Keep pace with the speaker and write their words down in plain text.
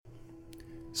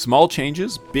Small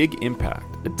Changes, Big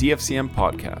Impact, a DFCM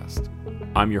podcast.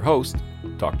 I'm your host,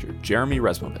 Dr. Jeremy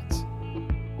Resmovitz.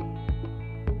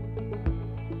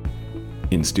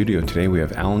 In studio today, we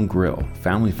have Allan Grill,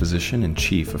 family physician and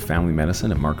chief of family medicine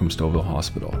at Markham Stouffville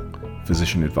Hospital,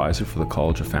 physician advisor for the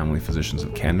College of Family Physicians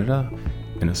of Canada,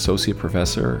 and associate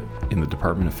professor in the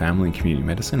Department of Family and Community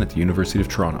Medicine at the University of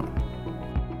Toronto.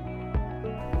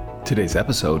 Today's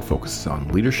episode focuses on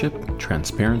leadership,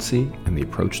 transparency, and the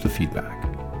approach to feedback.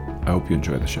 I hope you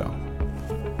enjoy the show.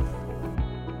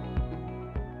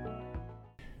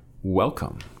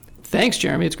 Welcome. Thanks,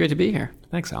 Jeremy. It's great to be here.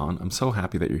 Thanks, Allan. I'm so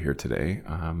happy that you're here today.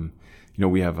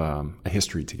 We have a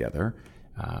history together.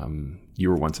 You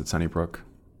were once at Sunnybrook.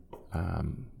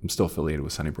 I'm still affiliated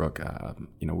with Sunnybrook.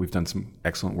 We've done some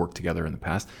excellent work together in the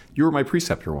past. You were my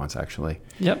preceptor once, actually.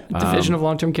 Yep, Division of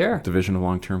Long-Term Care. Division of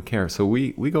Long-Term Care. So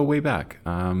we go way back.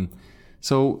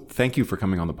 So thank you for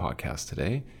coming on the podcast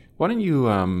today. Why don't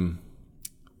you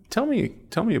tell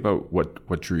me about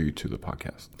what drew you to the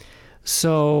podcast?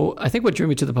 So I think what drew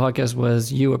me to the podcast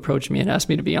was you approached me and asked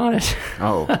me to be on it.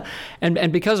 Oh.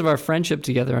 and because of our friendship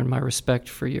together and my respect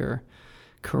for your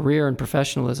career and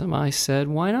professionalism, I said,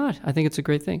 why not? I think it's a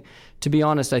great thing. To be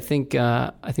honest, I think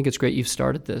it's great you've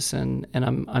started this, and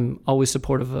I'm always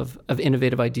supportive of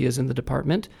innovative ideas in the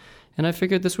department, and I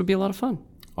figured this would be a lot of fun.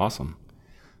 Awesome.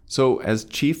 So as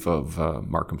chief of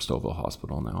Markham Stouffville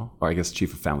Hospital now, or I guess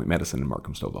chief of family medicine in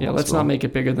Markham Stouffville Hospital. Yeah, let's not make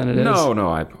it bigger than it is.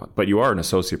 No, but you are an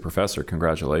associate professor.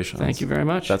 Congratulations. Thank you very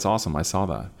much. That's awesome. I saw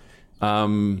that.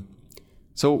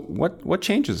 So what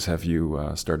changes have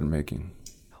you started making?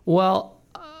 Well,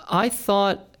 I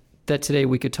thought that today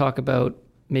we could talk about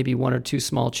maybe one or two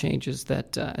small changes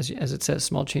that, as it says,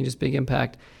 small changes, big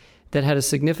impact, that had a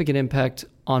significant impact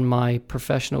on my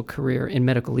professional career in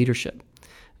medical leadership.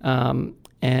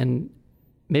 And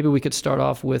maybe we could start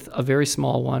off with a very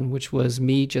small one, which was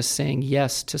me just saying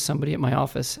yes to somebody at my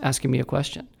office asking me a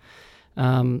question.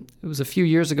 It was a few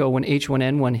years ago when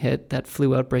H1N1 hit, that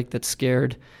flu outbreak that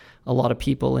scared a lot of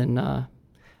people in,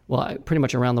 pretty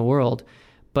much around the world.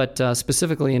 But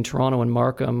specifically in Toronto and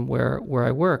Markham, where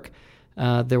I work,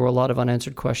 there were a lot of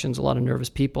unanswered questions, a lot of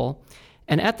nervous people.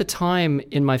 And at the time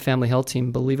in my family health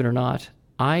team, believe it or not,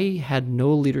 I had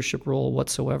no leadership role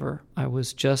whatsoever. I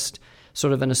was just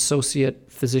sort of an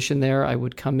associate physician there. I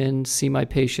would come in, see my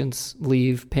patients,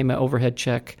 leave, pay my overhead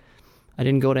check. I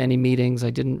didn't go to any meetings. I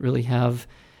didn't really have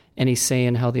any say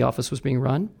in how the office was being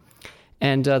run.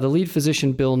 And the lead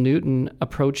physician, Bill Newton,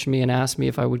 approached me and asked me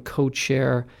if I would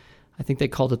co-chair, I think they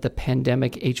called it the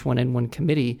Pandemic H1N1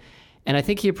 Committee. And I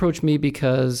think he approached me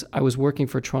because I was working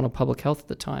for Toronto Public Health at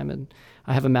the time, and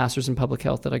I have a master's in public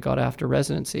health that I got after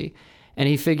residency. And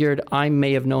he figured I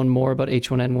may have known more about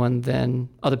H1N1 than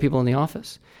other people in the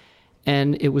office.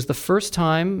 And it was the first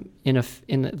time in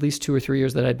at least 2 or 3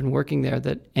 years that I'd been working there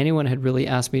that anyone had really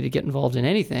asked me to get involved in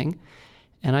anything.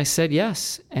 And I said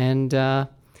yes. And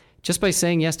just by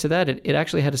saying yes to that, it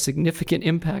actually had a significant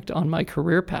impact on my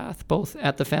career path, both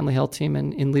at the family health team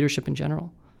and in leadership in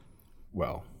general.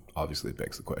 Well, obviously it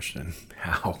begs the question,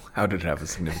 how did it have a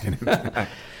significant impact?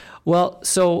 Well,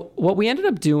 so what we ended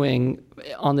up doing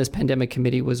on this pandemic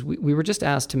committee was we were just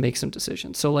asked to make some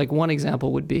decisions. So like one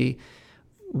example would be,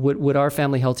 would our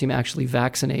family health team actually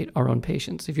vaccinate our own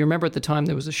patients? If you remember at the time,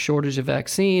 there was a shortage of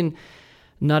vaccine.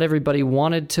 Not everybody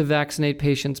wanted to vaccinate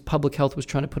patients. Public health was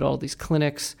trying to put all these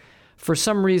clinics. For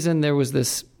some reason, there was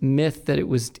this myth that it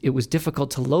was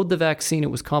difficult to load the vaccine. It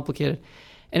was complicated.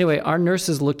 Anyway, our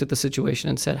nurses looked at the situation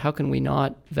and said, how can we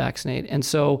not vaccinate? And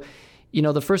so,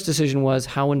 the first decision was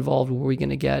how involved were we going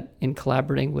to get in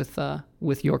collaborating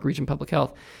with York Region Public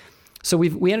Health. So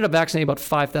we ended up vaccinating about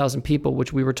 5,000 people,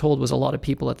 which we were told was a lot of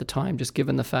people at the time, just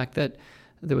given the fact that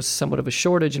there was somewhat of a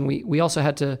shortage. And we also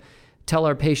had to tell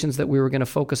our patients that we were going to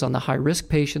focus on the high-risk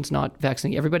patients, not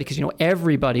vaccinating everybody, because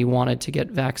everybody wanted to get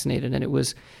vaccinated,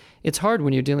 and it's hard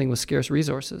when you're dealing with scarce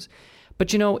resources.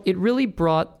 But it really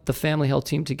brought the family health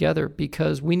team together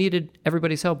because we needed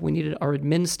everybody's help. We needed our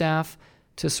admin staff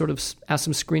to sort of ask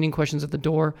some screening questions at the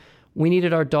door. We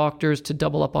needed our doctors to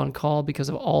double up on call because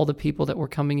of all the people that were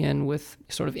coming in with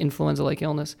sort of influenza-like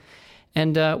illness.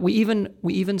 And we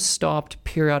even stopped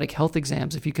periodic health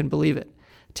exams, if you can believe it,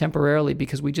 temporarily,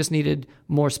 because we just needed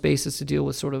more spaces to deal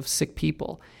with sort of sick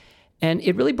people. And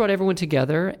it really brought everyone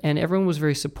together, and everyone was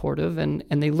very supportive, and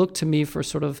they looked to me for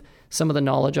sort of some of the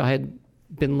knowledge I had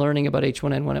been learning about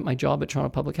H1N1 at my job at Toronto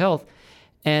Public Health.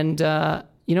 And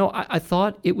I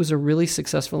thought it was a really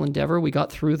successful endeavor. We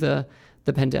got through the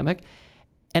pandemic.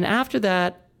 And after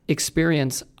that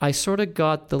experience, I sort of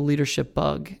got the leadership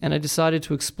bug, and I decided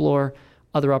to explore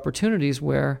other opportunities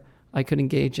where I could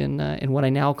engage in what I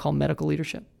now call medical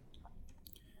leadership.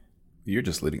 You're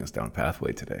just leading us down a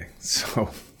pathway today. So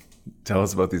tell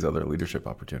us about these other leadership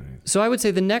opportunities. So I would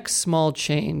say the next small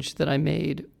change that I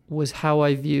made was how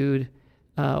I viewed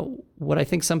what I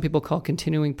think some people call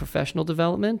continuing professional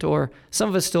development, or some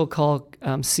of us still call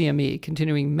CME,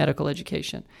 continuing medical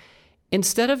education.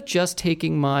 Instead of just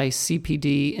taking my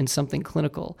CPD in something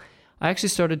clinical, I actually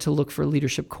started to look for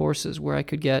leadership courses where I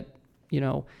could get,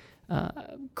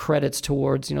 credits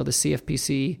towards, the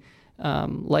CFPC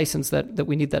license that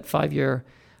we need, that 5 year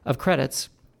of credits,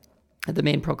 the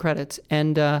main pro credits.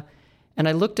 And I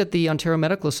looked at the Ontario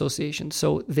Medical Association.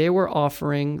 So they were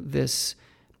offering this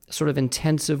sort of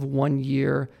intensive 1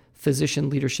 year physician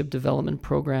leadership development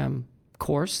program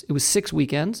course. It was 6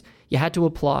 weekends. You had to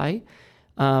apply.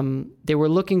 They were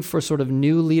looking for sort of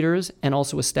new leaders and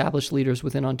also established leaders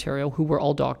within Ontario who were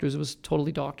all doctors. It was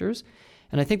totally doctors.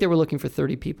 And I think they were looking for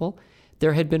 30 people.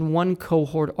 There had been one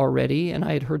cohort already, and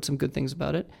I had heard some good things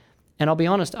about it. And I'll be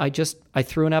honest, I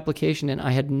threw an application in.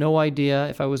 I had no idea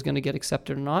if I was going to get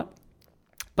accepted or not,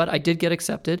 but I did get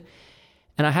accepted.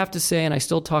 And I have to say, and I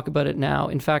still talk about it now.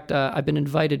 In fact, I've been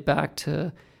invited back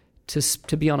to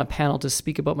be on a panel to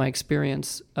speak about my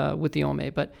experience with the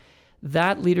OMA. But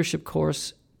that leadership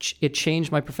course, it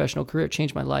changed my professional career. It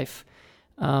changed my life.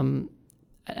 And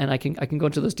I can go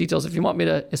into those details if you want me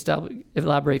to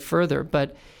elaborate further.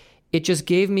 But it just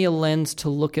gave me a lens to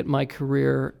look at my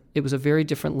career. It was a very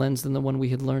different lens than the one we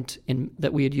had learned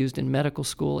that we had used in medical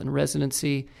school and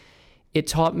residency. It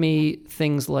taught me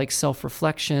things like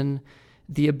self-reflection,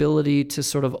 the ability to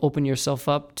sort of open yourself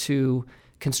up to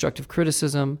constructive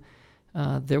criticism.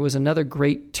 There was another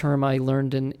great term I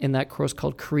learned in that course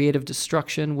called creative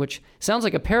destruction, which sounds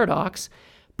like a paradox,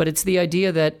 but it's the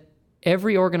idea that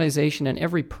every organization and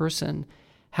every person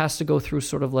has to go through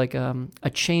sort of like a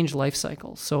changed life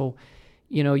cycle. So,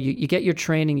 you get your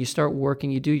training, you start working,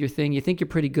 you do your thing, you think you're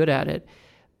pretty good at it.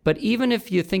 But even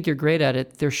if you think you're great at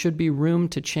it, there should be room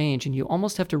to change, and you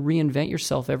almost have to reinvent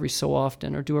yourself every so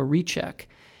often or do a recheck.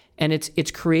 And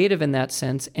it's creative in that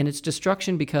sense, and it's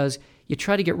destruction because you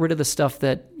try to get rid of the stuff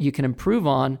that you can improve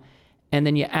on, and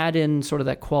then you add in sort of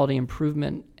that quality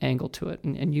improvement angle to it.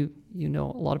 And you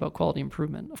know a lot about quality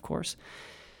improvement, of course.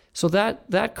 So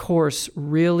that course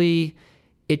really,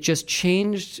 it just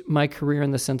changed my career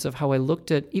in the sense of how I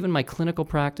looked at even my clinical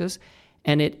practice.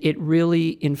 And it really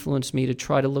influenced me to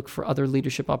try to look for other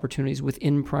leadership opportunities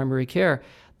within primary care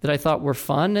that I thought were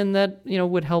fun and that,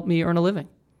 would help me earn a living.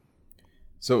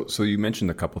 So you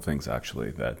mentioned a couple things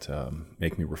actually that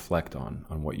make me reflect on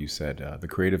what you said. The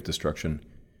creative destruction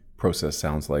process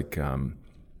sounds like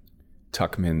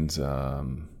Tuckman's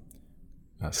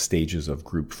stages of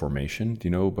group formation. Do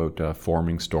you know about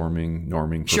forming, storming,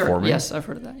 norming, performing? Sure. Yes, I've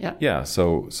heard of that. Yeah. Yeah.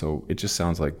 So it just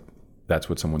sounds like that's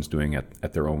what someone's doing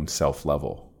at their own self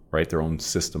level, right? Their own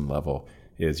system level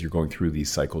is you're going through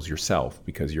these cycles yourself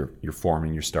because you're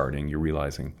forming, you're starting, you're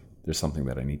realizing there's something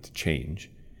that I need to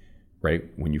change, right?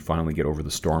 When you finally get over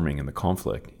the storming and the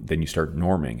conflict, then you start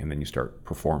norming and then you start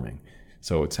performing.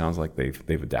 So it sounds like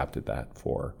they've adapted that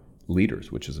for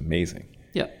leaders, which is amazing.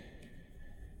 Yeah.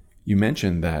 You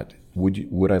mentioned that,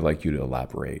 would I like you to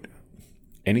elaborate?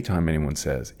 Anytime anyone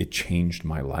says, it changed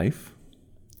my life,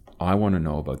 I want to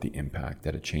know about the impact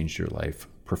that it changed your life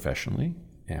professionally,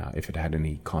 if it had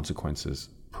any consequences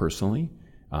personally,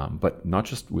 but not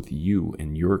just with you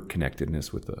and your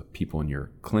connectedness with the people in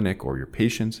your clinic or your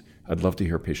patients. I'd love to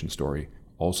hear a patient story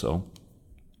also.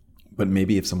 But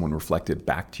maybe if someone reflected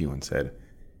back to you and said,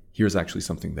 here's actually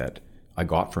something that I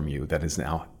got from you that has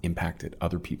now impacted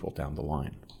other people down the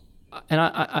line. And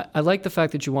I like the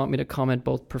fact that you want me to comment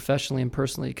both professionally and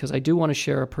personally, because I do want to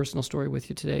share a personal story with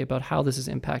you today about how this has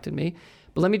impacted me.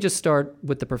 But let me just start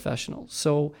with the professional.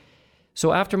 So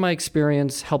after my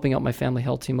experience helping out my family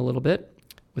health team a little bit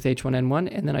with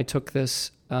H1N1, and then I took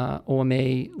this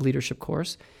OMA leadership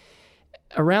course,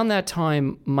 around that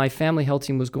time, my family health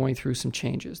team was going through some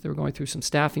changes. They were going through some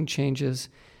staffing changes,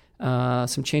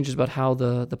 some changes about how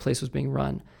the place was being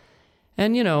run.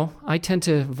 And, I tend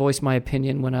to voice my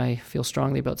opinion when I feel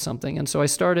strongly about something. And so I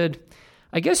started,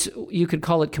 I guess you could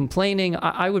call it complaining.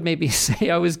 I would maybe say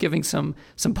I was giving some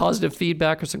positive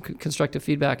feedback or some constructive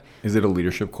feedback. Is it a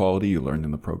leadership quality you learned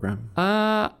in the program?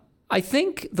 I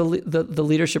think the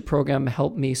leadership program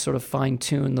helped me sort of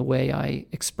fine-tune the way I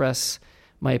express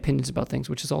my opinions about things,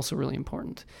 which is also really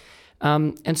important.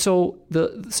 And so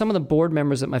some of the board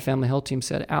members at my family health team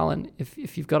said, Allan,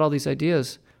 if you've got all these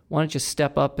ideas, why don't you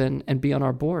step up and be on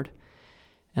our board?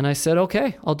 And I said,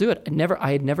 okay, I'll do it.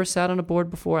 I had never sat on a board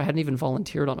before. I hadn't even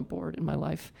volunteered on a board in my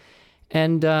life.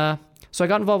 And so I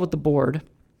got involved with the board.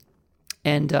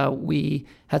 And we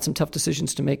had some tough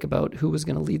decisions to make about who was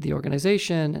going to lead the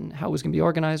organization and how it was going to be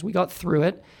organized. We got through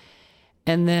it.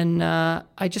 And then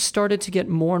I just started to get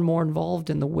more and more involved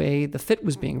in the way the FIT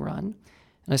was being run.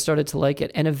 And I started to like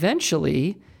it. And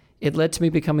eventually, it led to me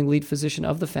becoming lead physician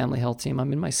of the family health team.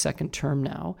 I'm in my second term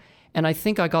now. And I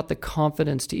think I got the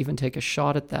confidence to even take a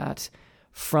shot at that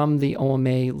from the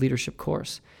OMA leadership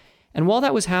course. And while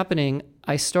that was happening,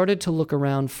 I started to look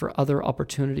around for other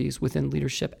opportunities within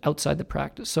leadership outside the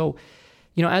practice. So,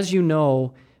 as you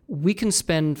know, we can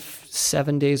spend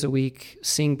 7 days a week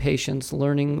seeing patients,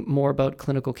 learning more about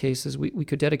clinical cases. We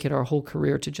could dedicate our whole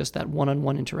career to just that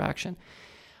one-on-one interaction.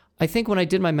 I think when I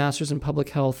did my master's in public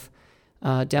health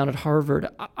down at Harvard,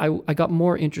 I got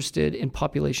more interested in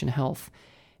population health.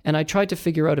 And I tried to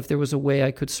figure out if there was a way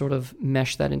I could sort of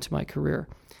mesh that into my career.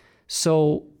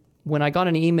 So when I got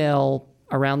an email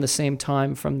around the same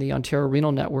time from the Ontario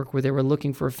Renal Network where they were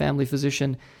looking for a family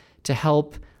physician to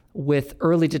help with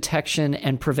early detection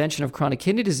and prevention of chronic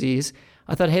kidney disease,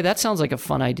 I thought, hey, that sounds like a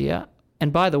fun idea.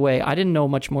 And by the way, I didn't know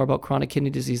much more about chronic kidney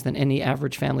disease than any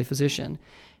average family physician.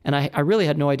 And I really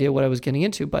had no idea what I was getting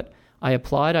into, but I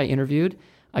applied, I interviewed,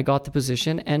 I got the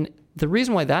position. And the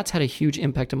reason why that's had a huge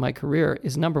impact on my career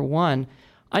is, number one,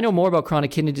 I know more about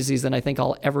chronic kidney disease than I think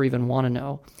I'll ever even want to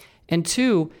know. And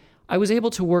two, I was able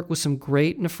to work with some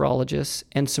great nephrologists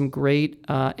and some great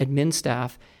admin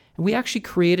staff. And we actually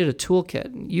created a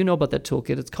toolkit. You know about that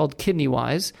toolkit. It's called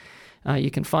KidneyWise.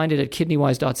 You can find it at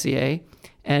kidneywise.ca.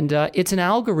 And it's an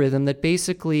algorithm that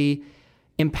basically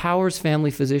empowers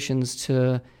family physicians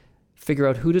to figure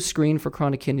out who to screen for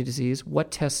chronic kidney disease, what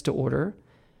tests to order,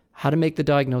 how to make the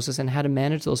diagnosis, and how to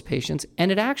manage those patients. And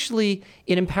it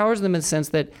empowers them in the sense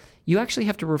that you actually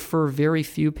have to refer very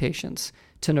few patients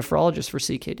to nephrologists for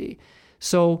CKD.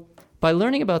 So by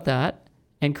learning about that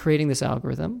and creating this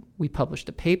algorithm, we published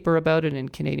a paper about it in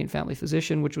Canadian Family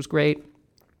Physician, which was great.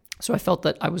 So I felt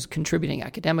that I was contributing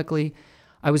academically.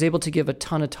 I was able to give a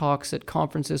ton of talks at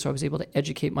conferences, so I was able to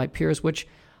educate my peers, which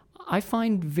I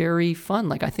find very fun.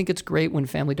 Like, I think it's great when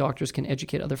family doctors can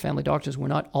educate other family doctors. We're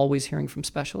not always hearing from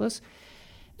specialists.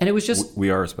 And it was just...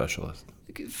 We are a specialist.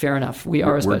 Fair enough.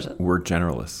 We're a specialist. We're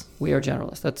generalists. We are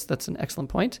generalists. That's an excellent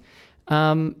point.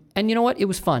 And you know what? It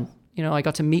was fun. I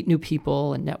got to meet new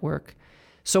people and network.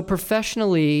 So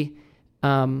professionally,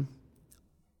 all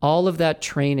of that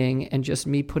training and just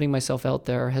me putting myself out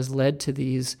there has led to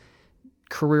these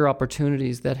career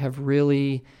opportunities that have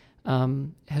really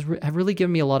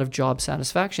given me a lot of job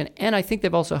satisfaction. And I think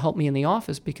they've also helped me in the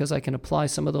office because I can apply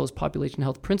some of those population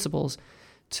health principles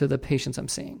to the patients I'm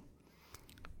seeing.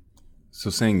 So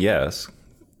saying yes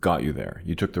got you there.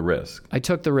 You took the risk. I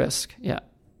took the risk, yeah.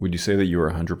 Would you say that you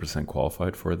were 100%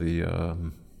 qualified for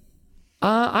the...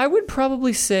 I would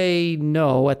probably say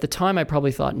no. At the time, I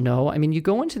probably thought no. I mean, you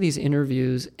go into these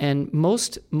interviews, and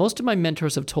most of my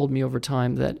mentors have told me over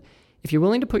time that if you're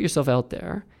willing to put yourself out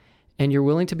there and you're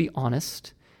willing to be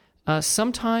honest,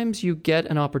 sometimes you get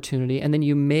an opportunity and then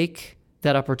you make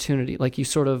that opportunity. Like you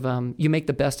sort of, you make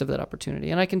the best of that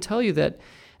opportunity. And I can tell you that,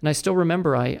 and I still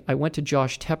remember I went to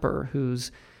Josh Tepper,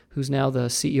 who's now the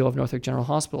CEO of Northwick General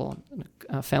Hospital,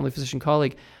 a family physician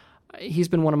colleague. He's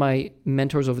been one of my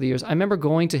mentors over the years. I remember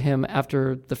going to him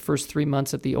after the first 3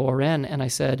 months at the ORN, and I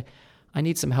said, I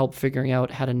need some help figuring out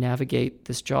how to navigate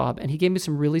this job. And he gave me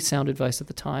some really sound advice at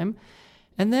the time.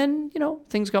 And then,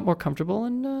 things got more comfortable,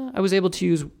 and I was able to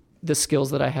use the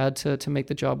skills that I had to make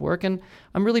the job work. And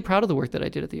I'm really proud of the work that I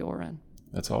did at the ORN.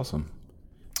 That's awesome.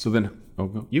 So then,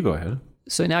 you go ahead.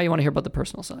 So now you want to hear about the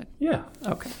personal side? Yeah.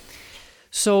 Okay.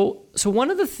 So one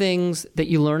of the things that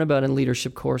you learn about in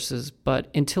leadership courses,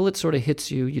 but until it sort of hits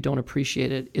you, you don't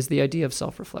appreciate it, is the idea of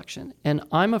self-reflection. And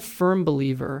I'm a firm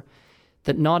believer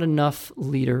that not enough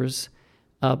leaders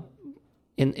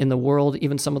in the world,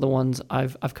 even some of the ones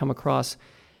I've come across,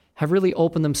 have really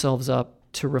opened themselves up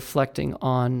to reflecting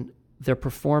on their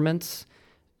performance,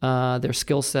 their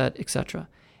skill set, etc.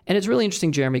 And it's really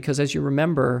interesting, Jeremy, because as you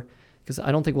remember, because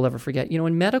I don't think we'll ever forget,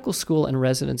 in medical school and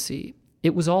residency,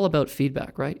 it was all about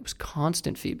feedback, right? It was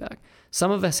constant feedback.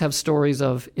 Some of us have stories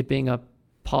of it being a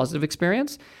positive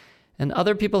experience, and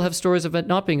other people have stories of it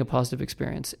not being a positive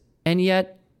experience. And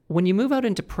yet, when you move out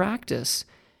into practice,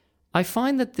 I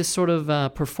find that this sort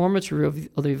of performance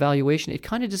review of the evaluation, it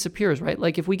kind of disappears, right?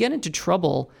 Like if we get into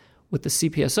trouble with the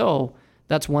CPSO,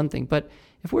 that's one thing. But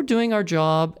if we're doing our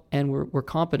job and we're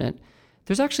competent,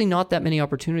 there's actually not that many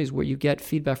opportunities where you get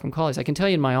feedback from colleagues. I can tell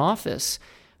you in my office,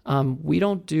 we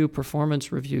don't do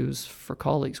performance reviews for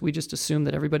colleagues. We just assume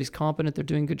that everybody's competent, they're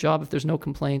doing a good job. If there's no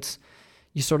complaints,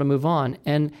 you sort of move on.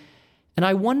 And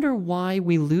I wonder why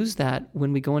we lose that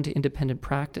when we go into independent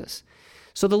practice.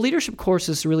 So the leadership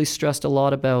courses really stressed a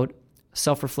lot about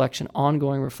self-reflection,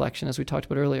 ongoing reflection, as we talked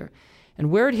about earlier.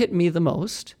 And where it hit me the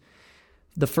most,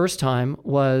 the first time,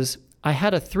 was I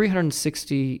had a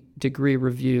 360-degree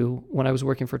review when I was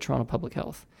working for Toronto Public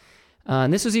Health.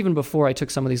 And this was even before I took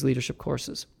some of these leadership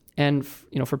courses. And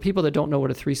for people that don't know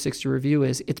what a 360 review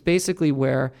is, it's basically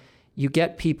where you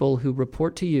get people who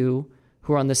report to you,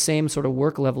 who are on the same sort of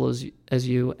work level as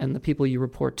you and the people you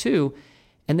report to,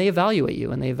 and they evaluate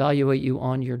you. And they evaluate you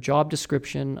on your job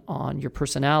description, on your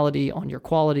personality, on your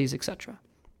qualities, etc.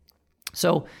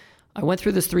 So I went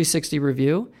through this 360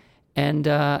 review, and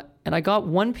I got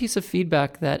one piece of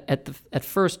feedback that at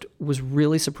first was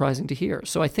really surprising to hear.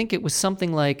 So I think it was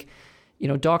something like,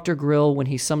 Dr. Grill, when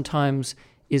he sometimes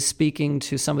is speaking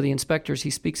to some of the inspectors, he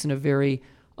speaks in a very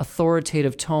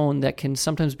authoritative tone that can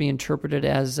sometimes be interpreted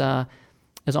as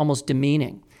almost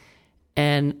demeaning.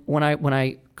 And when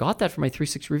I got that for my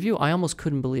 360 review, I almost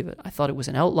couldn't believe it. I thought it was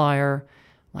an outlier.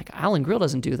 Like, Allan Grill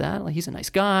doesn't do that. Like, he's a nice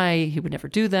guy. He would never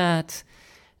do that.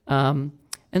 And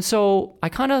so I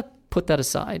kind of put that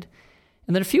aside.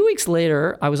 And then a few weeks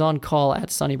later, I was on call at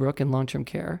Sunnybrook in long-term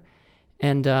care.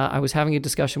 And I was having a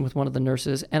discussion with one of the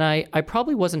nurses. And I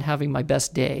probably wasn't having my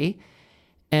best day.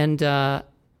 And I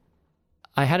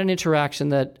had an interaction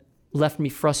that left me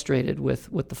frustrated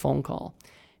with the phone call.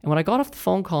 And when I got off the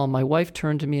phone call, my wife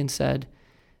turned to me and said,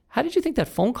 "How did you think that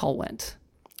phone call went?"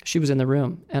 She was in the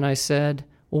room. And I said,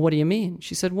 "Well, what do you mean?"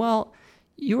 She said, "Well,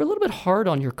 you were a little bit hard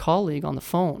on your colleague on the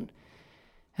phone."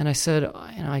 And I said,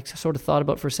 I sort of thought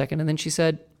about it for a second. And then she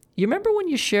said, "You remember when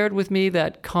you shared with me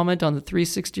that comment on the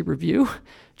 360 review?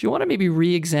 Do you want to maybe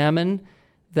re-examine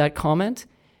that comment?"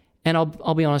 And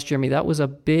I'll be honest, Jeremy, that was a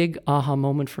big aha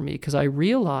moment for me, because I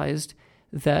realized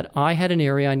that I had an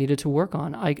area I needed to work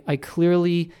on. I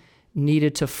clearly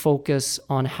needed to focus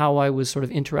on how I was sort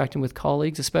of interacting with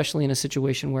colleagues, especially in a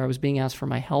situation where I was being asked for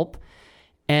my help.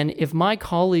 And if my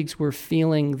colleagues were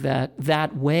feeling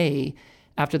that way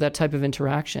after that type of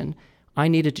interaction, I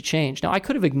needed to change. Now, I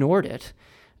could have ignored it,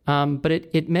 but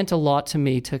it meant a lot to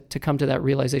me to come to that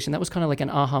realization. That was kind of like an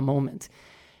aha moment.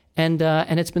 And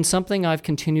it's been something I've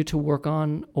continued to work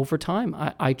on over time.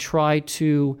 I try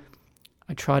to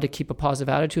keep a positive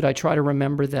attitude. I try to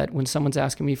remember that when someone's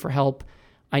asking me for help,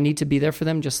 I need to be there for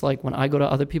them, just like when I go to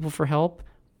other people for help,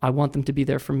 I want them to be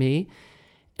there for me.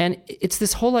 And it's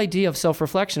this whole idea of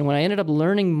self-reflection. When I ended up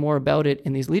learning more about it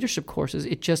in these leadership courses,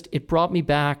 it brought me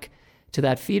back to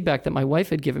that feedback that my wife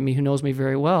had given me, who knows me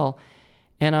very well.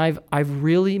 And I've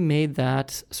really made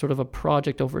that sort of a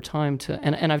project over time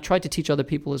and I've tried to teach other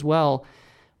people as well.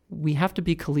 We have to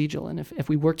be collegial. And if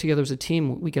we work together as a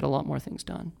team, we get a lot more things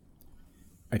done.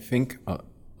 I think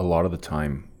a lot of the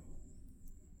time,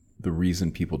 the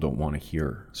reason people don't want to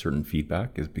hear certain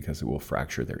feedback is because it will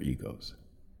fracture their egos.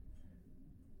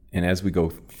 And as we go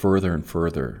further and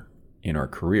further in our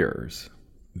careers,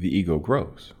 the ego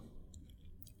grows.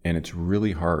 And it's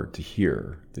really hard to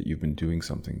hear that you've been doing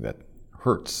something that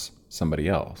hurts somebody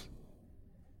else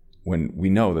when we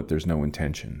know that there's no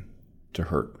intention to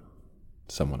hurt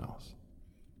someone else.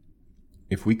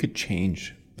 If we could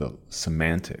change the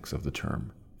semantics of the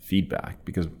term feedback,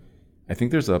 because I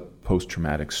think there's a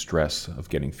post-traumatic stress of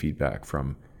getting feedback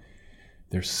from,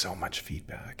 there's so much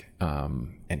feedback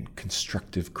and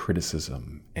constructive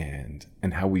criticism and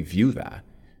how we view that,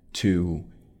 to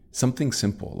something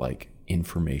simple like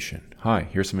information. Hi,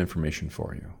 here's some information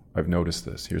for you. I've noticed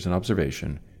this. Here's an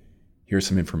observation. Here's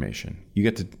some information. You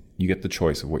get the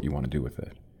choice of what you want to do with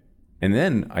it. And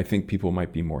then I think people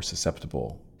might be more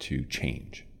susceptible to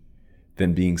change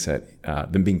than being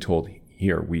told,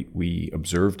 here, we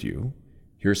observed you.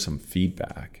 Here's some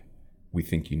feedback. We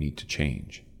think you need to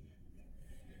change.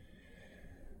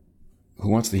 Who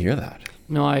wants to hear that?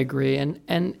 No, I agree. And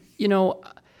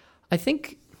I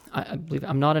think, I believe,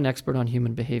 I'm not an expert on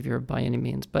human behavior by any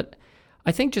means, but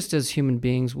I think just as human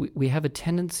beings, we have a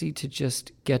tendency to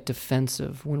just get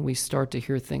defensive when we start to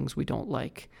hear things we don't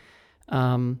like.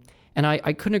 And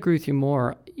I couldn't agree with you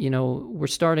more. We're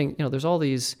starting, there's all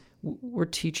these, we're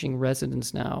teaching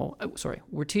residents now,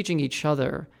 we're teaching each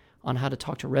other on how to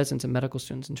talk to residents and medical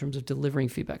students in terms of delivering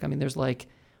feedback. I mean, there's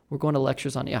we're going to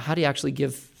lectures on how do you actually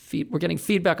we're getting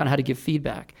feedback on how to give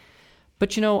feedback.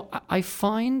 But, I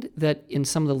find that in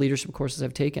some of the leadership courses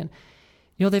I've taken,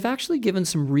 they've actually given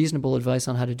some reasonable advice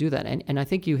on how to do that. And I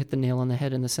think you hit the nail on the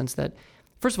head in the sense that,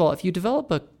 first of all, if you develop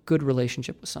a good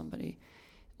relationship with somebody,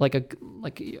 like a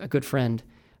good friend,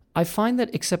 I find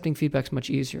that accepting feedback is much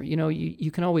easier.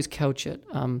 You can always couch it.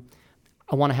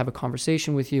 I want to have a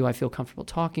conversation with you. I feel comfortable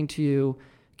talking to you.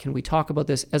 Can we talk about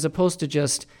this? As opposed to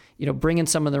just, bringing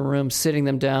someone in the room, sitting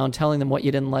them down, telling them what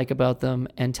you didn't like about them,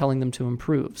 and telling them to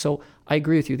improve. So I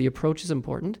agree with you. The approach is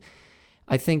important.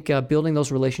 I think building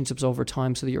those relationships over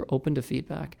time so that you're open to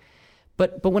feedback.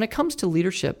 But when it comes to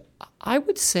leadership, I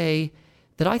would say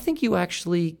that I think you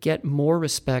actually get more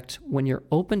respect when you're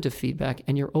open to feedback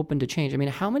and you're open to change. I mean,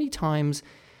 how many times,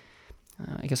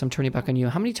 I guess I'm turning back on you,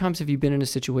 how many times have you been in a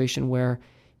situation where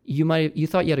you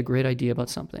thought you had a great idea about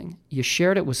something, you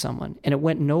shared it with someone, and it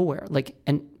went nowhere,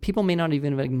 and people may not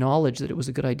even acknowledge that it was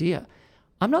a good idea.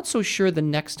 I'm not so sure the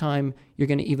next time you're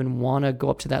going to even want to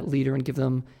go up to that leader and give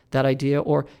them that idea,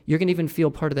 or you're going to even feel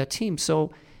part of that team.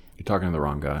 So you're talking to the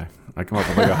wrong guy. I come up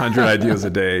with 100 ideas a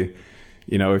day.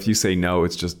 If you say no,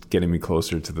 it's just getting me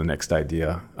closer to the next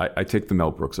idea. I take the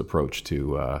Mel Brooks approach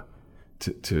to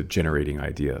generating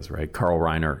ideas, right? Carl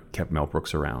Reiner kept Mel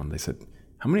Brooks around. They said,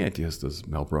 how many ideas does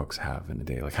Mel Brooks have in a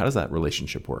day? How does that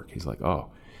relationship work? He's like,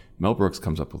 Mel Brooks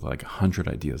comes up with 100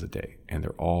 ideas a day, and they're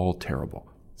all terrible.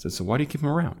 I said, so why do you keep him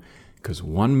around? Because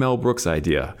one Mel Brooks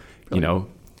idea,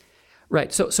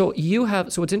 Right. So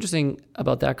what's interesting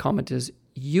about that comment is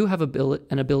you have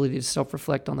an ability to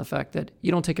self-reflect on the fact that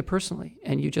you don't take it personally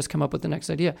and you just come up with the next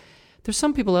idea. There's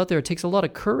some people out there, it takes a lot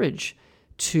of courage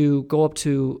to go up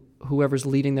to whoever's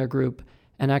leading their group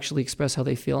and actually express how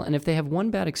they feel. And if they have one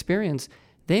bad experience,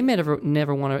 they may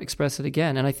never want to express it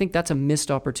again. And I think that's a missed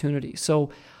opportunity.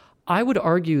 So I would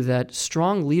argue that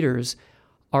strong leaders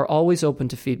are always open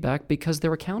to feedback because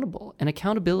they're accountable. And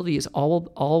accountability is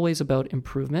always about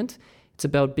improvement. It's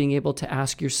about being able to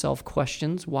ask yourself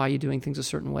questions. Why are you doing things a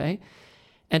certain way?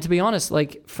 And to be honest,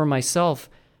 for myself,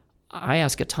 I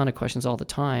ask a ton of questions all the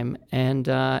time, and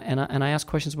I ask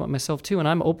questions about myself too, and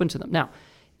I'm open to them. Now,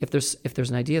 if there's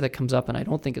an idea that comes up and I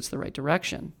don't think it's the right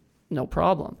direction, no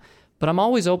problem. But I'm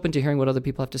always open to hearing what other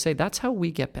people have to say. That's how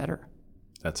we get better.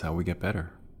 That's how we get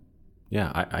better.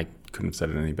 Yeah, I couldn't have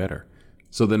said it any better.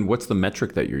 So then what's the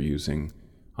metric that you're using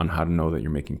on how to know that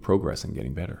you're making progress and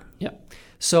getting better? Yeah.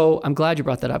 So I'm glad you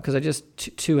brought that up because I just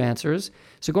two answers.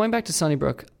 So going back to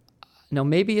Sunnybrook, now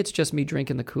maybe it's just me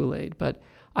drinking the Kool-Aid, but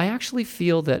I actually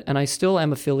feel that, and I still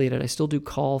am affiliated, I still do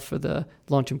call for the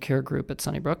long-term care group at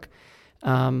Sunnybrook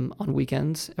on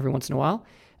weekends every once in a while.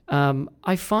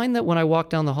 I find that when I walk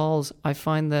down the halls, I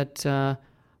find that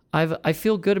I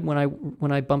feel good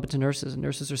when I bump into nurses, and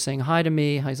nurses are saying hi to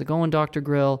me. How's it going, Dr.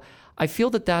 Grill? I feel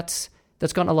that's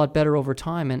gotten a lot better over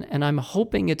time, and I'm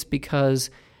hoping it's because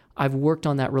I've worked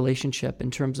on that relationship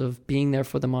in terms of being there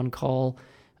for them on call.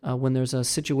 When there's a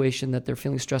situation that they're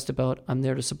feeling stressed about, I'm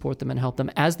there to support them and help them,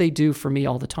 as they do for me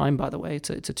all the time, by the way. It's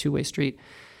a two-way street.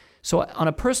 So on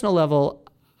a personal level,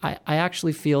 I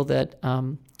actually feel that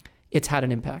it's had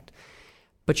an impact.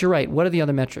 But you're right. What are the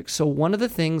other metrics? So one of the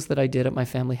things that I did at my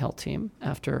family health team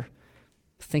after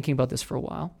thinking about this for a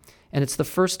while, and it's the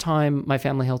first time my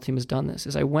family health team has done this,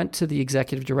 is I went to the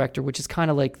executive director, which is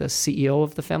kind of like the CEO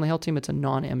of the family health team. It's a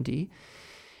non-MD.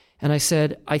 And I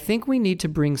said, I think we need to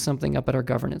bring something up at our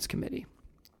governance committee.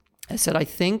 I said, I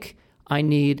think I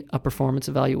need a performance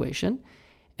evaluation,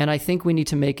 and I think we need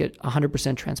to make it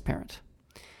 100% transparent.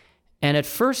 And at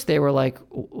first they were like,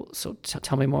 so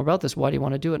tell me more about this. Why do you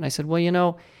want to do it? And I said,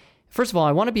 well, first of all,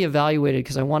 I want to be evaluated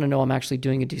because I want to know I'm actually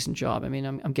doing a decent job. I mean,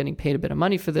 I'm getting paid a bit of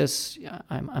money for this.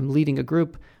 I'm leading a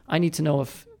group. I need to know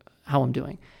how I'm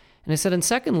doing. And I said, and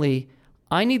secondly,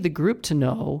 I need the group to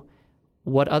know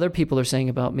what other people are saying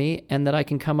about me, and that I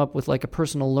can come up with a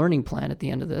personal learning plan at the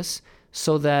end of this,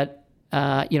 so that,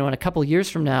 in a couple of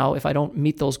years from now, if I don't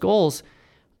meet those goals,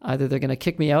 either they're going to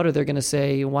kick me out or they're going to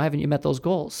say, why haven't you met those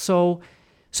goals? So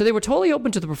they were totally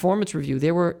open to the performance review.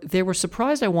 They were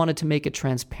surprised I wanted to make it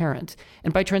transparent.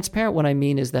 And by transparent, what I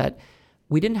mean is that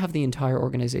we didn't have the entire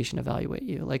organization evaluate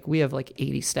you. We have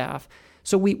 80 staff.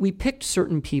 So we picked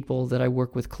certain people that I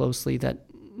work with closely that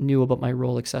knew about my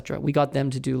role, etc. We got them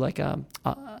to do not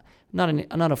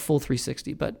a full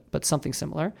 360, but something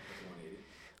similar, 180.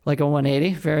 Like a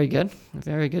 180.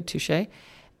 Very good, touche.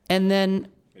 And then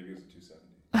maybe it was a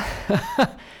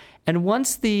 270. And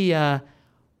once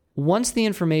the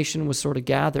information was sort of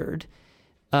gathered,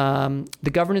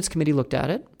 the governance committee looked at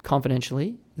it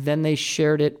confidentially. Then they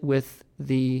shared it with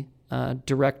the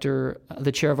director,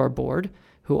 the chair of our board,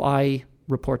 who I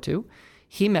report to.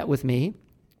 He met with me.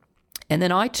 And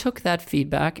then I took that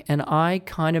feedback and I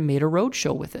kind of made a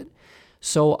roadshow with it.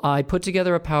 So I put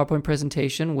together a PowerPoint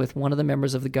presentation with one of the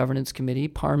members of the governance committee,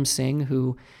 Parm Singh,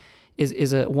 who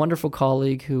is a wonderful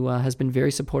colleague who has been very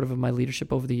supportive of my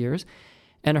leadership over the years.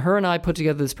 And her and I put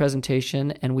together this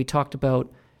presentation, and we talked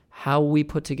about how we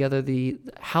put together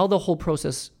how the whole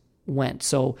process went.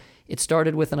 So it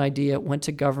started with an idea, went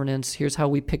to governance. Here's how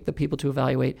we pick the people to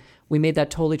evaluate. We made that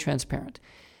totally transparent.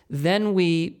 Then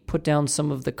we put down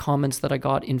some of the comments that I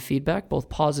got in feedback, both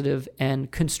positive and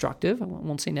constructive. I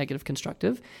won't say negative,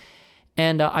 constructive.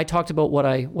 And I talked about what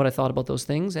I thought about those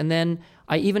things. And then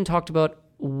I even talked about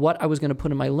what I was going to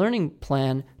put in my learning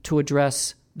plan to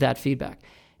address that feedback.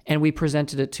 And we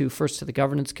presented it first to the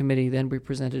governance committee, then we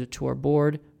presented it to our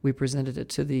board. We presented it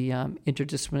to the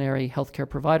interdisciplinary healthcare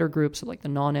provider groups, so like the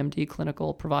non-MD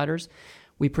clinical providers.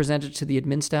 We presented it to the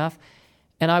admin staff.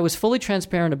 And I was fully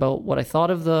transparent about what I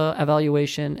thought of the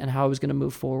evaluation and how I was going to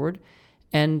move forward.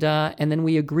 And then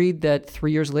we agreed that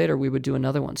 3 years later we would do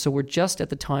another one. So we're just at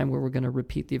the time where we're going to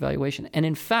repeat the evaluation. And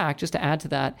in fact, just to add to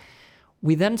that,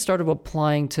 we then started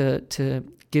applying to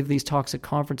give these talks at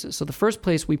conferences. So the first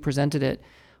place we presented it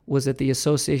was at the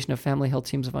Association of Family Health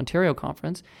Teams of Ontario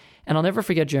conference. And I'll never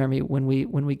forget, Jeremy, when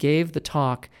we gave the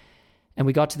talk and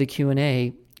we got to the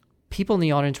Q&A, people in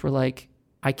the audience were like,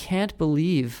 I can't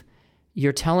believe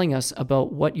you're telling us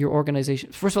about what your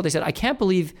organization... First of all, they said, I can't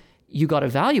believe you got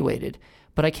evaluated,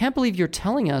 but I can't believe you're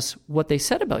telling us what they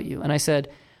said about you. And I said,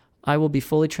 I will be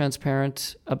fully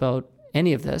transparent about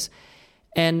any of this.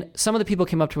 And some of the people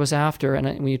came up to us after, and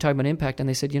when you talk about impact, and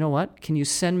they said, you know what, can you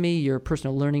send me your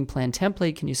personal learning plan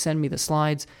template? Can you send me the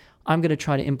slides? I'm going to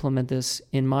try to implement this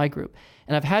in my group.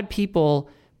 And I've had people,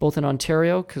 both in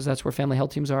Ontario, because that's where family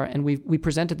health teams are, and we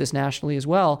presented this nationally as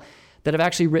well, that have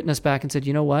actually written us back and said,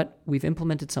 you know what, we've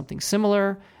implemented something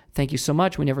similar. Thank you so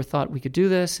much. We never thought we could do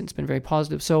this. And it's been very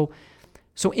positive. So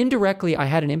indirectly, I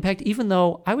had an impact, even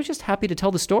though I was just happy to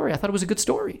tell the story. I thought it was a good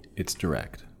story. It's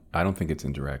direct. I don't think it's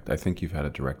indirect. I think you've had a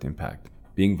direct impact.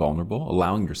 Being vulnerable,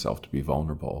 allowing yourself to be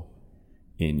vulnerable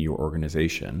in your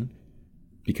organization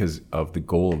because of the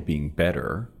goal of being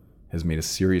better has made a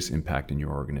serious impact in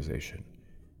your organization.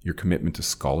 Your commitment to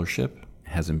scholarship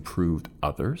has improved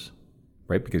others,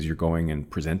 right? Because you're going and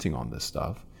presenting on this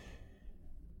stuff.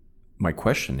 My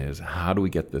question is, how do we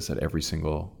get this at every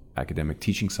single academic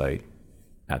teaching site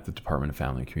at the Department of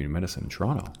Family and Community Medicine in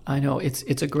Toronto? I know, it's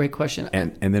a great question.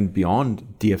 And then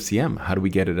beyond DFCM, how do we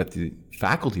get it at the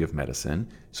Faculty of Medicine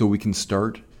so we can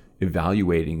start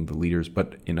evaluating the leaders,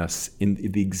 but in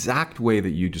the exact way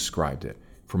that you described it,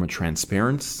 from a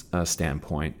transparent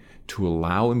standpoint, to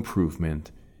allow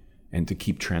improvement and to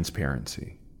keep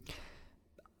transparency?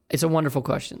 It's a wonderful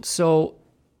question. So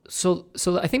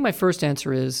I think my first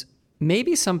answer is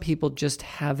maybe some people just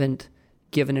haven't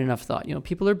given enough thought. You know,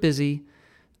 people are busy.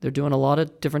 They're doing a lot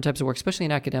of different types of work, especially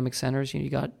in academic centers. You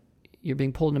know, you're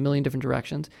being pulled in a million different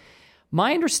directions.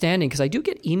 My understanding, because I do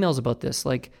get emails about this,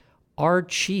 like our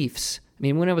chiefs. I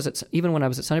mean, when I was at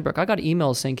Sunnybrook, I got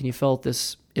emails saying, "Can you fill out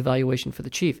this evaluation for the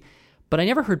chief?" But I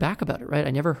never heard back about it. Right?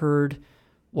 I never heard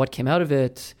what came out of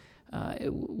it.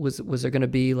 Was there going to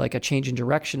be like a change in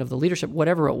direction of the leadership?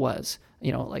 Whatever it was,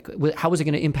 you know, like how was it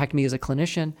going to impact me as a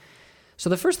clinician? So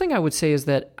the first thing I would say is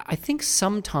that I think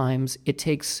sometimes it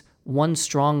takes one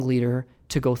strong leader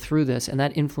to go through this, and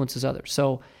that influences others.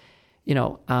 So, you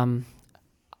know,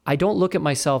 I don't look at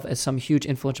myself as some huge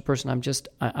influential person.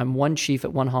 I'm one chief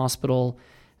at one hospital.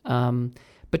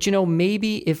 But, you know,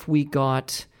 maybe if we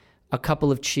got a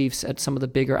couple of chiefs at some of the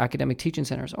bigger academic teaching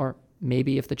centers, or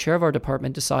maybe if the chair of our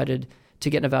department decided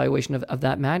to get an evaluation of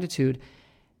that magnitude,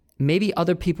 maybe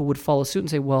other people would follow suit and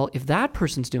say, well, if that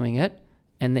person's doing it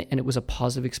and it was a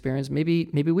positive experience, maybe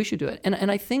we should do it.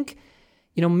 And I think,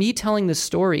 you know, me telling this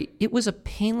story, it was a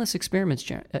painless experience,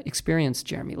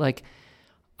 Jeremy. Like,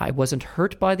 I wasn't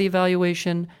hurt by the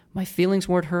evaluation. My feelings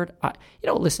weren't hurt.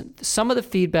 Listen, some of the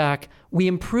feedback, we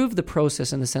improved the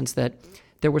process in the sense that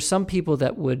there were some people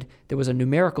there was a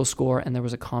numerical score and there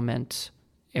was a comment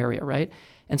area, right?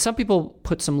 And some people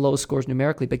put some low scores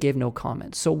numerically but gave no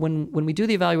comments. So when we do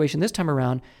the evaluation this time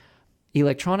around,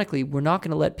 electronically, we're not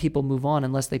going to let people move on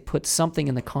unless they put something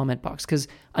in the comment box, because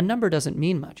a number doesn't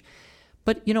mean much.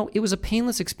 But, you know, it was a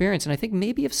painless experience. And I think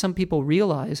maybe if some people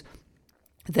realize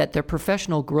that their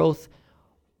professional growth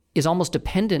is almost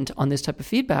dependent on this type of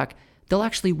feedback, they'll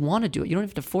actually want to do it. You don't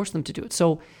have to force them to do it.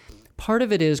 So part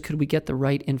of it is, could we get the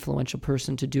right influential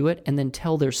person to do it and then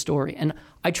tell their story? And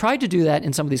I tried to do that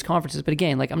in some of these conferences. But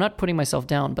again, like, I'm not putting myself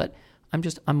down, but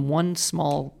I'm one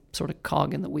small sort of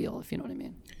cog in the wheel, if you know what I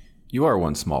mean. You are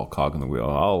one small cog in the wheel.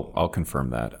 I'll confirm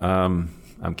that.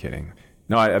 I'm kidding.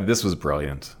 No, this was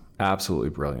brilliant. Absolutely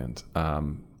brilliant.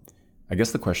 I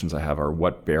guess the questions I have are,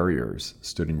 what barriers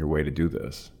stood in your way to do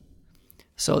this?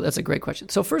 So that's a great question.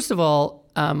 So first of all,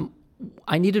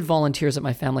 I needed volunteers at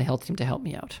my family health team to help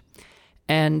me out.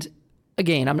 And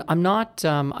again, I'm not,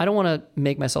 I don't want to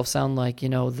make myself sound like, you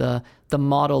know, the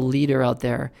model leader out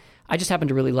there. I just happen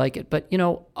to really like it. But,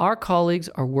 our colleagues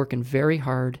are working very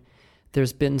hard.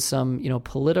 There's been some,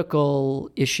 political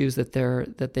issues that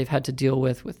they've had to deal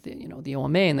with the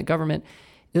OMA and the government.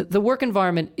 The work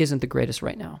environment isn't the greatest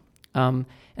right now.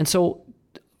 And so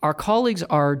our colleagues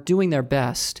are doing their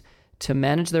best to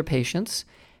manage their patients.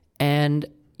 And,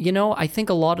 I think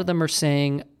a lot of them are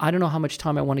saying, I don't know how much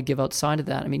time I want to give outside of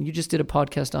that. I mean, you just did a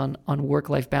podcast on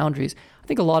work-life boundaries. I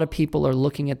think a lot of people are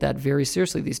looking at that very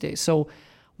seriously these days. So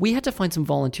we had to find some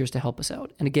volunteers to help us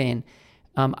out. And again,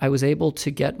 I was able to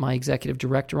get my executive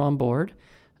director on board.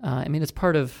 It's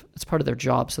part of their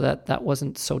job, so that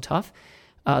wasn't so tough.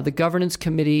 The governance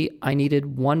committee, I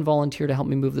needed one volunteer to help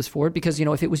me move this forward because,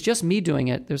 if it was just me doing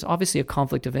it, there's obviously a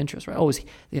conflict of interest, right? Oh, is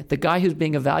the guy who's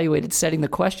being evaluated setting the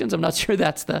questions? I'm not sure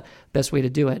that's the best way to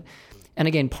do it. And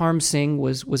again, Parm Singh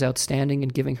was outstanding in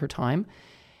giving her time.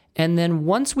 And then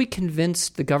once we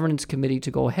convinced the governance committee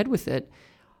to go ahead with it,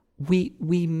 we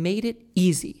made it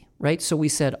easy, right? So we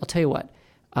said, I'll tell you what,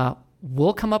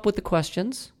 we'll come up with the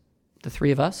questions, the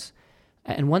three of us,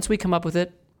 and once we come up with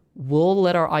it, we'll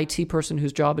let our IT person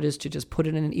whose job it is to just put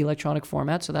it in an electronic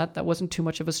format. So that wasn't too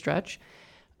much of a stretch.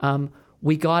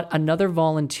 We got another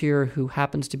volunteer who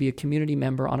happens to be a community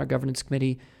member on our governance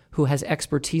committee who has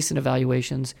expertise in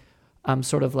evaluations,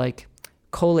 sort of like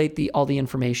collate all the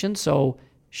information. So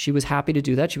she was happy to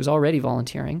do that. She was already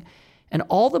volunteering. And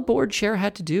all the board chair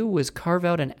had to do was carve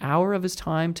out an hour of his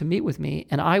time to meet with me.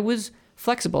 And I was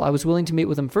flexible. I was willing to meet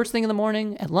with him first thing in the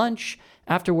morning, at lunch,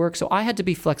 after work. So I had to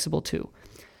be flexible too.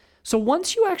 So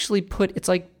once you actually it's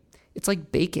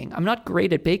like baking. I'm not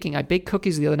great at baking. I baked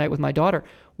cookies the other night with my daughter.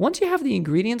 Once you have the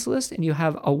ingredients list and you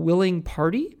have a willing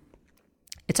party,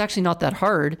 it's actually not that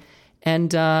hard.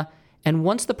 And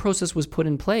once the process was put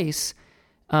in place,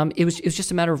 it was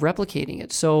just a matter of replicating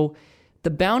it. So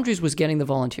the boundaries was getting the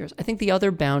volunteers. I think the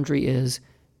other boundary is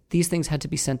these things had to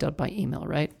be sent out by email,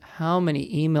 right? How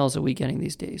many emails are we getting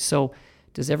these days? So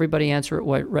does everybody answer it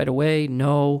right away?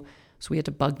 No. So we had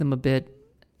to bug them a bit.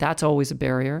 That's always a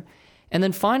barrier. And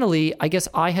then finally, I guess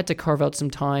I had to carve out some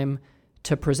time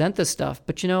to present this stuff.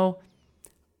 But,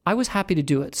 I was happy to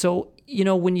do it. So,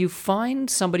 when you find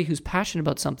somebody who's passionate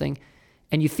about something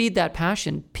and you feed that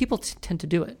passion, people tend to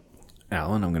do it.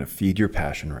 Allan, I'm going to feed your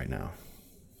passion right now.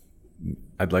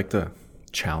 I'd like to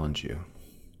challenge you.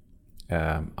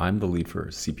 I'm the lead for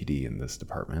CPD in this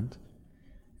department,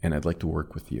 and I'd like to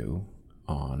work with you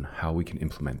on how we can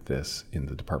implement this in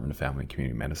the Department of Family and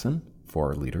Community Medicine for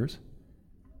our leaders,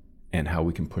 and how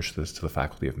we can push this to the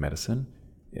Faculty of Medicine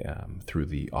through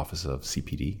the Office of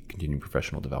CPD, Continuing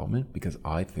Professional Development, because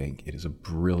I think it is a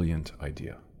brilliant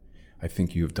idea. I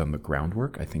think you have done the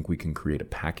groundwork. I think we can create a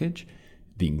package,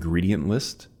 the ingredient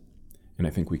list, and I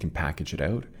think we can package it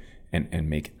out and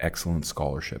make excellent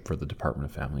scholarship for the Department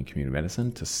of Family and Community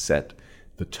Medicine to set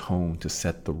the tone, to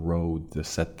set the road, to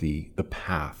set the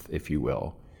path, if you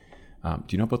will. Do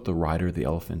you know about the rider, the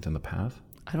elephant, and the path?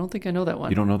 I don't think I know that one.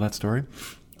 You don't know that story?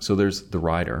 So there's the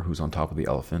rider who's on top of the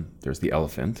elephant. There's the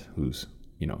elephant who's,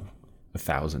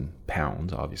 1,000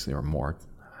 pounds, obviously, or more.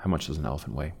 How much does an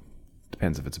elephant weigh?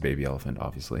 Depends if it's a baby elephant,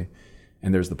 obviously.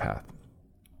 And there's the path.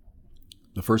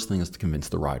 The first thing is to convince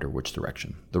the rider which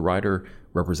direction. The rider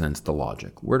represents the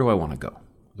logic. Where do I want to go?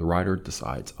 The rider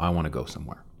decides, I want to go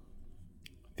somewhere.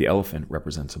 The elephant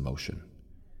represents emotion.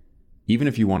 Even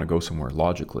if you want to go somewhere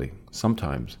logically,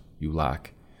 sometimes you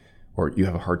lack, or you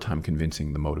have a hard time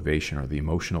convincing the motivation or the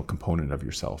emotional component of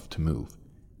yourself to move.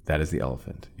 That is the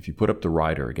elephant. If you put up the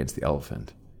rider against the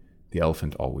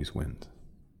elephant always wins.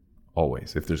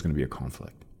 Always, if there's going to be a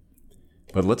conflict.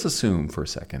 But let's assume for a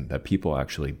second that people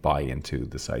actually buy into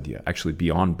this idea. Actually,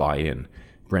 beyond buy-in,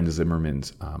 Brenda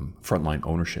Zimmerman's frontline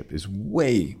ownership is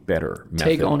way better method.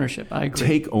 Take ownership, I agree.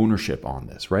 Take ownership on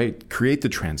this, right? Create the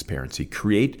transparency,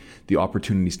 create the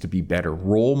opportunities to be better,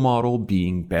 role model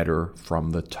being better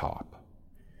from the top.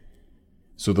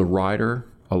 So the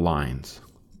rider aligns,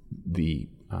 the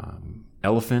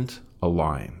elephant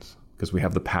aligns, because we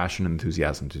have the passion and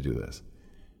enthusiasm to do this.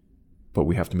 But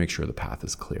we have to make sure the path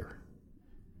is clear.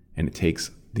 And it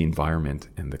takes the environment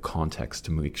and the context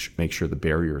to make sure the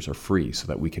barriers are free so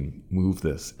that we can move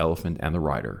this elephant and the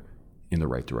rider in the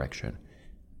right direction.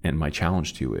 And my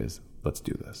challenge to you is, let's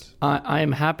do this. I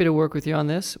am happy to work with you on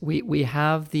this. We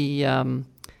have the, how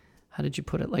did you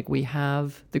put it? Like, we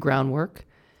have the groundwork.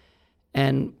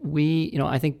 And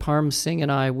I think Parm Singh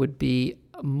and I would be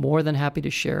more than happy to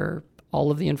share all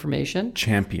of the information.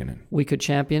 Champion it. We could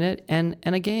champion it. And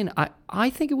again, I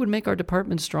think it would make our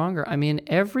department stronger. I mean,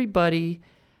 everybody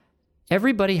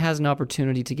has an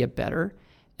opportunity to get better.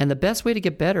 And the best way to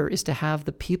get better is to have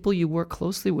the people you work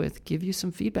closely with give you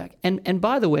some feedback. And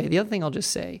by the way, the other thing I'll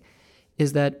just say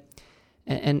is that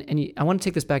I want to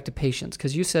take this back to patients,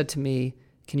 because you said to me,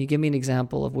 can you give me an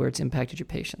example of where it's impacted your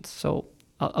patients? So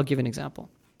I'll give you an example.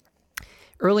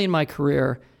 Early in my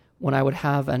career, when I would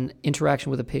have an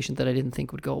interaction with a patient that I didn't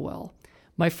think would go well,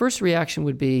 my first reaction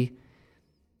would be,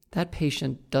 that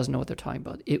patient doesn't know what they're talking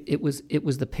about. It was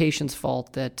the patient's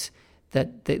fault that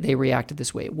they reacted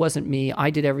this way. It wasn't me. I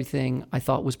did everything I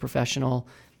thought was professional.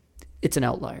 It's an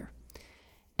outlier.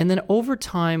 And then over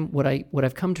time, what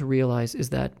I've come to realize is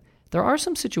that there are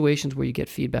some situations where you get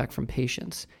feedback from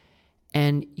patients,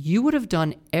 and you would have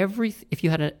done everything if you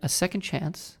had a second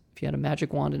chance. If you had a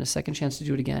magic wand and a second chance to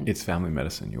do it again. It's family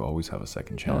medicine. You always have a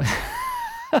second chance.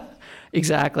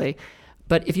 Exactly.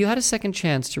 But if you had a second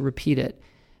chance to repeat it,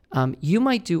 you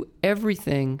might do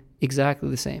everything exactly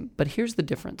the same. But here's the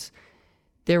difference.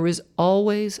 There is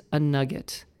always a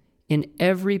nugget in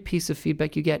every piece of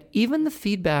feedback you get, even the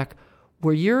feedback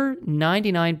where you're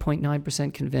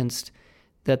 99.9% convinced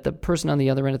that the person on the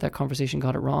other end of that conversation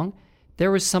got it wrong.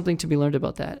 There was something to be learned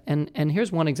about that. And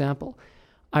here's one example.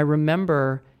 I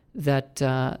remember that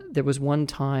there was one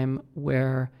time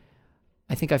where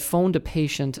I think I phoned a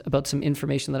patient about some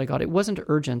information that I got. It wasn't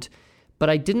urgent, but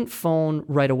I didn't phone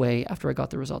right away after I got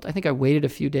the result. I think I waited a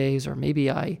few days, or maybe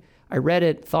I read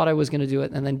it, thought I was going to do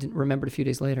it, and then didn't remember it a few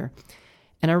days later.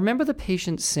 And I remember the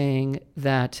patient saying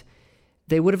that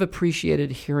they would have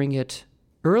appreciated hearing it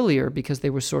earlier because they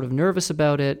were sort of nervous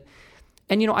about it.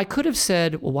 And, I could have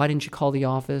said, well, why didn't you call the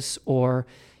office? Or,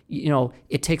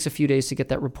 it takes a few days to get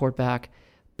that report back.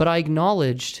 But I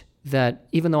acknowledged that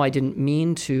even though I didn't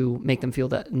mean to make them feel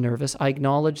that nervous, I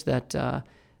acknowledged that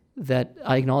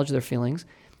I acknowledged their feelings.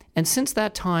 And since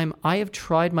that time, I have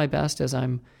tried my best, as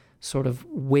I'm sort of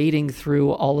wading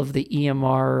through all of the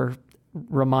EMR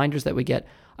reminders that we get.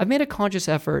 I've made a conscious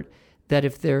effort that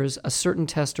if there's a certain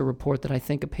test or report that I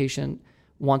think a patient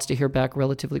wants to hear back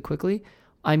relatively quickly,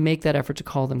 I make that effort to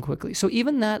call them quickly. So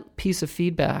even that piece of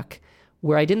feedback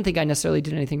where I didn't think I necessarily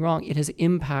did anything wrong, it has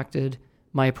impacted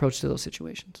my approach to those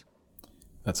situations.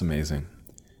 That's amazing.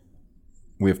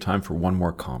 We have time for one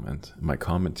more comment. My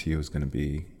comment to you is going to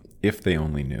be, if they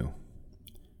only knew.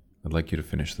 I'd like you to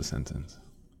finish the sentence.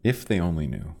 If they only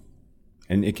knew.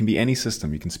 And it can be any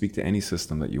system. You can speak to any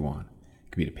system that you want.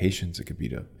 It could be to patients. It could be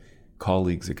to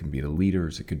colleagues. It could be to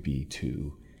leaders. It could be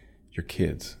to your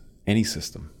kids. Any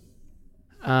system.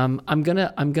 I'm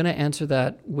gonna answer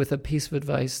that with a piece of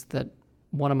advice that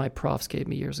one of my profs gave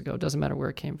me years ago. It doesn't matter where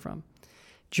it came from.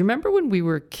 Do you remember when we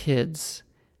were kids?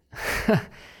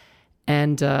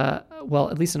 And well,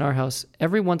 at least in our house,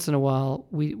 every once in a while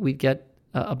we'd get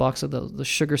a box of the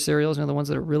sugar cereals, the ones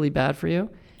that are really bad for you.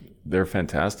 They're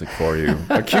fantastic for you.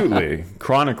 Acutely,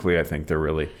 chronically, I think they're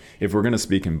really. If we're going to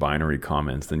speak in binary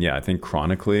comments, then yeah, I think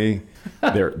chronically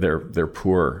they're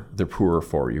poor. They're poorer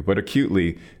for you, but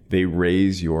acutely they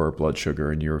raise your blood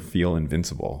sugar and you feel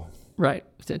invincible. Right,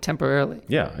 temporarily.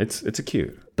 Yeah, it's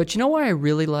acute. But you know why I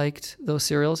really liked those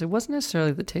cereals? It wasn't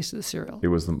necessarily the taste of the cereal. It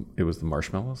was the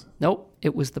marshmallows? Nope,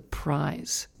 it was the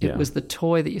prize. It Yeah. was the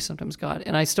toy that you sometimes got.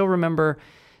 And I still remember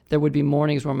there would be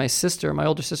mornings where my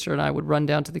older sister and I would run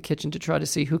down to the kitchen to try to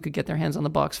see who could get their hands on the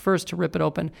box first to rip it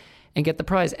open and get the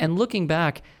prize. And looking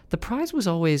back, the prize was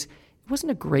always, it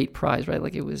wasn't a great prize, right?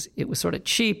 Like it was sort of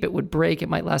cheap. It would break. It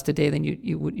might last a day. Then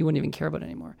you wouldn't even care about it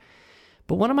anymore.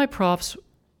 But one of my profs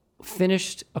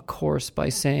finished a course by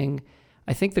saying,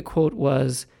 I think the quote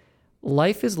was,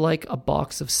 "Life is like a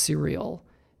box of cereal.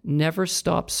 Never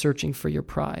stop searching for your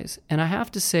prize." And I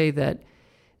have to say that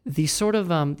the sort of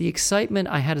the excitement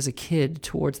I had as a kid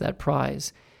towards that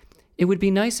prize, it would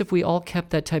be nice if we all kept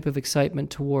that type of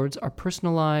excitement towards our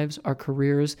personal lives, our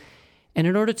careers. And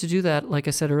in order to do that, like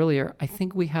I said earlier, I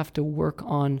think we have to work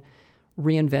on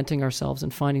reinventing ourselves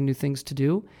and finding new things to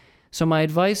do. So my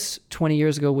advice 20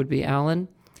 years ago would be, Allan,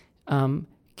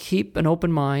 keep an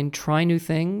open mind, try new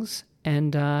things,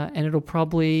 and it'll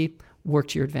probably work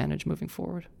to your advantage moving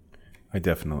forward. I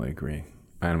definitely agree.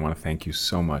 I want to thank you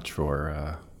so much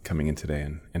for coming in today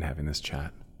and having this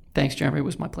chat. Thanks, Jeremy. It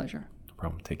was my pleasure. No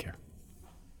problem. Take care.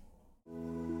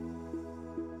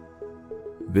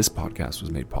 This podcast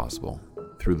was made possible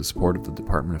through the support of the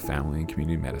Department of Family and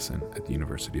Community Medicine at the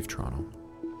University of Toronto.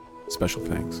 Special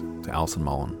thanks to Alison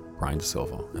Mullen, Brian De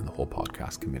Silva, and the whole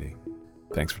podcast committee.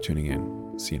 Thanks for tuning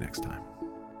in. See you next time.